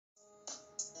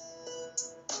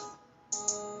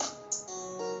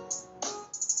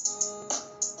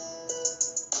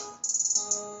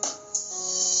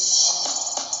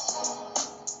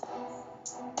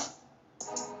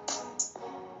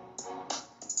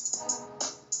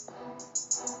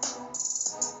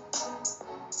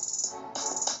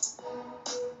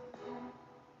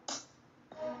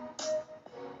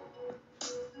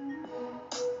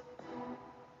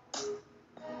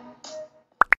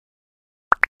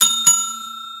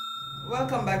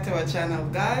Welcome back to our channel,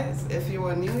 guys. If you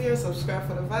are new here, subscribe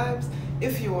for the vibes.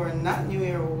 If you are not new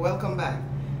here, welcome back.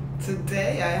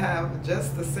 Today I have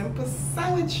just a simple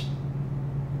sandwich.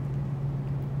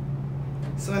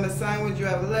 So in the sandwich you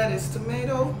have lettuce,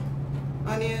 tomato,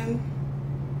 onion,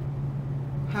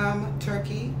 ham,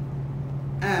 turkey,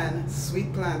 and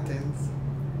sweet plantains.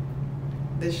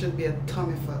 This should be a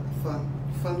tummy fun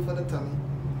for the tummy.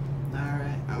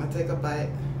 Alright, I'm gonna take a bite.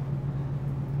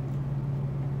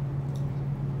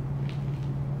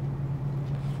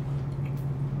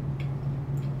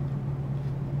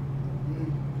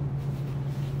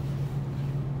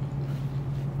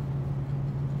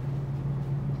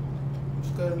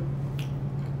 Good.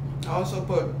 I also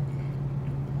put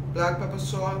black pepper,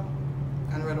 salt,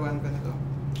 and red wine vinegar.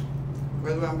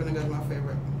 Red wine vinegar is my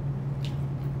favorite.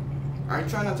 I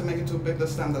try not to make it too big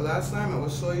this time. The last time it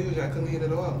was so huge I couldn't eat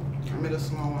it all. I made a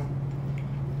small one.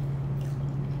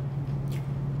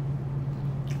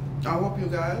 I hope you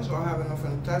guys are having a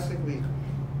fantastic week.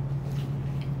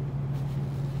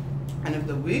 And if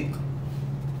the week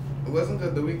wasn't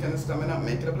good, the weekend is coming up,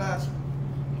 make it a blast.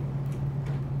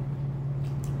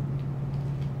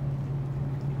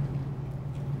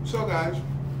 So guys,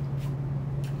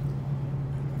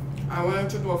 I wanted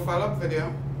to do a follow-up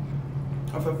video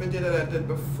of a video that I did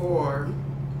before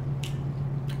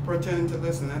pertaining to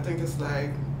listening. I think it's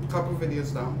like a couple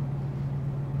videos down.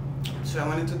 So I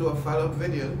wanted to do a follow-up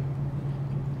video.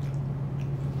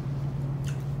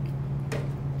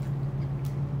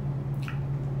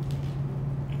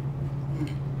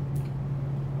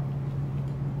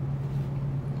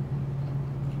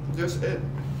 Just it,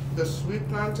 the sweet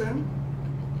plantain.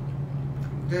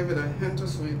 Gave it a hint of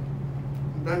sweet,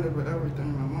 blended with everything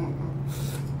in my mouth.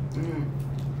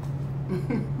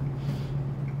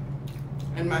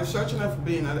 In my searching of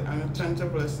being an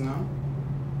attentive listener,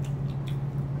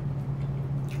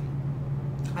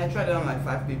 I tried it on like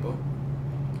 5 people.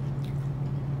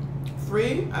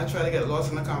 3, I try to get lost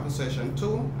in the conversation.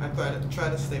 2, I try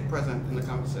to stay present in the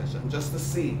conversation, just to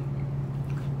see.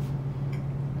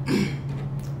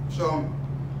 So,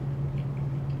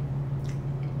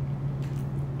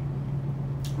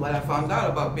 what I found out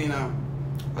about being an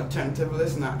attentive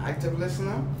listener, active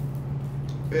listener,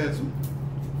 is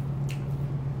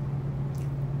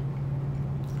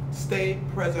stay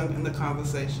present in the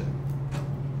conversation.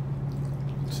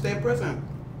 Stay present.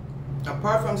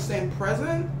 Apart from staying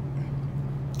present,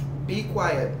 be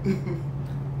quiet.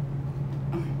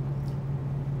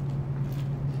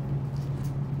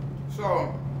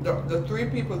 So the 3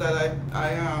 people that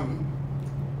I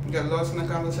get lost in the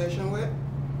conversation with,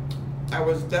 I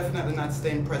was definitely not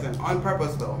staying present. On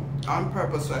purpose though. On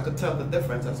purpose, so I could tell the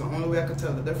difference. That's the only way I could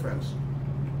tell the difference.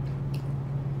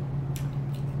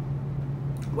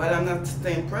 While I'm not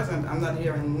staying present, I'm not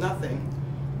hearing nothing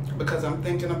because I'm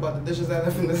thinking about the dishes I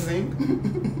left in the sink.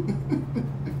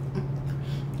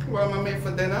 What am I made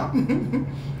for dinner?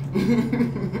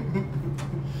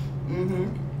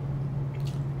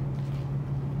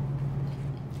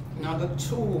 Now the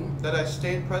 2 that I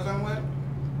stayed present with,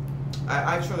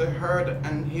 I actually heard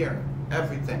and hear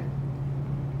everything.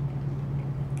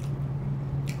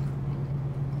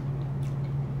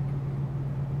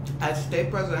 I stay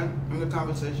present in the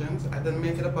conversations. I didn't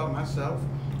make it about myself.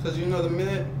 Because you know, the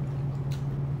minute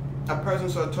a person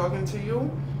starts talking to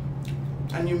you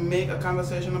and you make a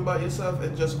conversation about yourself,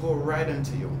 it just goes right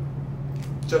into you.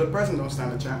 So the person don't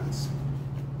stand a chance.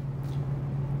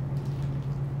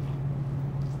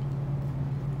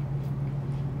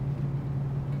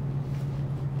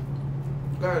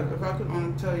 Guys, if I could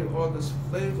only tell you all this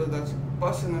flavor that's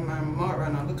busting in my mouth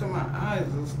right now. Look at my eyes.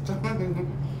 It's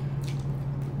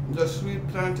the sweet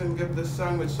plantain give this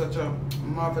sandwich such a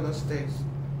marvelous taste.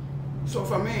 So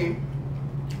for me,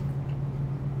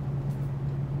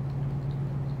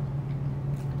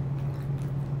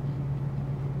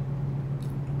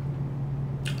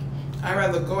 I'd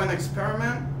rather go and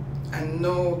experiment and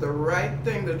know the right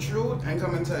thing, the truth, and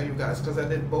come and tell you guys, because I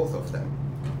did both of them.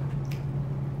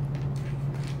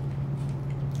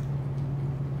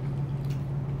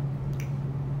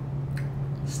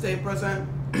 Stay present,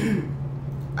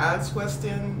 ask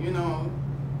questions, you know,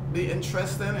 be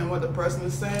interested in what the person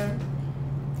is saying.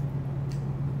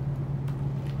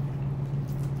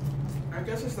 I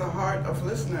guess it's the heart of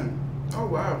listening. Oh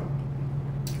wow.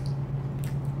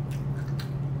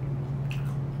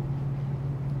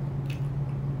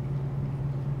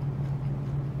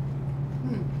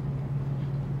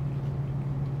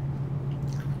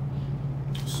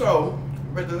 So,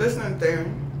 with the listening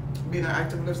thing, being an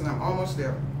active listener, I'm almost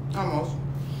there. Almost.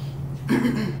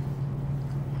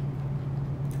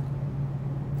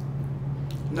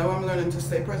 Now I'm learning to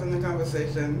stay present in the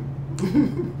conversation.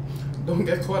 Don't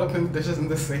get caught up in the dishes in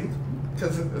the sink,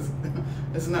 because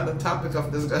it's not the topic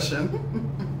of discussion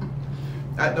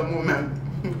at the moment.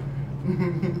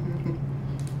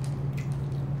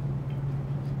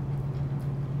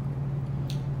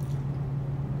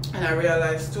 And I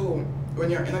realized too, when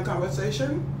you're in a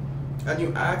conversation and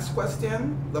you ask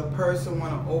question, the person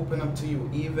want to open up to you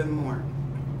even more.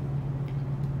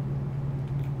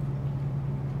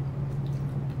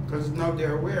 Because now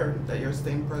they're aware that you're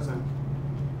staying present.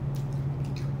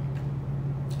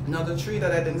 Now the three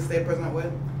that I didn't stay present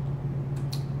with,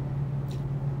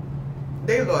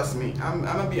 they lost me. I'm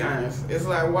gonna be honest. It's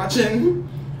like watching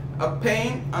a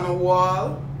paint on a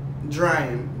wall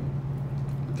drying.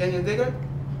 Can you dig it?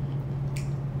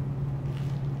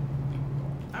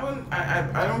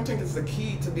 I don't think it's the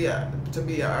key to be an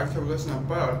active listener,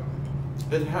 but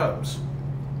it helps.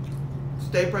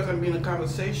 Stay present, be in a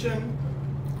conversation,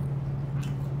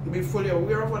 be fully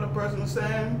aware of what the person is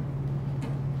saying,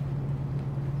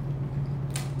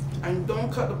 and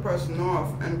don't cut the person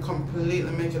off and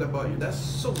completely make it about you. That's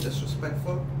so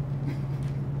disrespectful.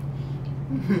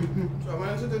 So I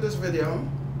wanted to do this video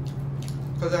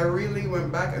because I really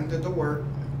went back and did the work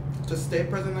to stay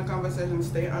present in the conversation,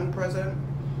 stay unpresent,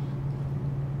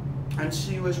 and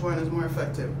see which one is more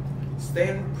effective.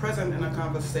 Staying present in a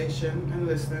conversation and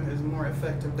listening is more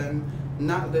effective than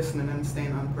not listening and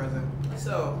staying unpresent.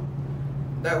 So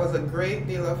that was a great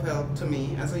deal of help to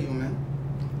me as a human.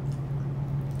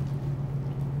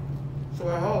 So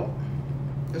I hope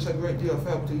it's a great deal of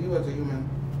help to you as a human.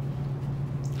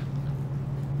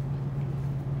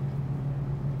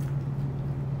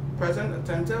 Present,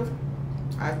 attentive,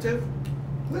 active.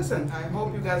 Listen, I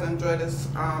hope you guys enjoy this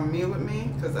meal with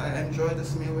me, because I enjoyed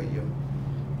this meal with you.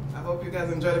 I hope you guys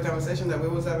enjoy the conversation that we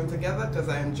was having together, because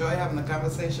I enjoy having a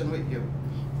conversation with you.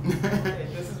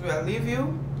 This is where I leave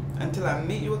you. Until I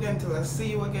meet you again, until I see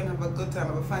you again, have a good time,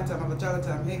 have a fun time, have a jolly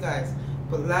time. Hey guys,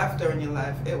 put laughter in your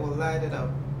life. It will light it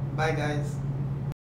up. Bye guys.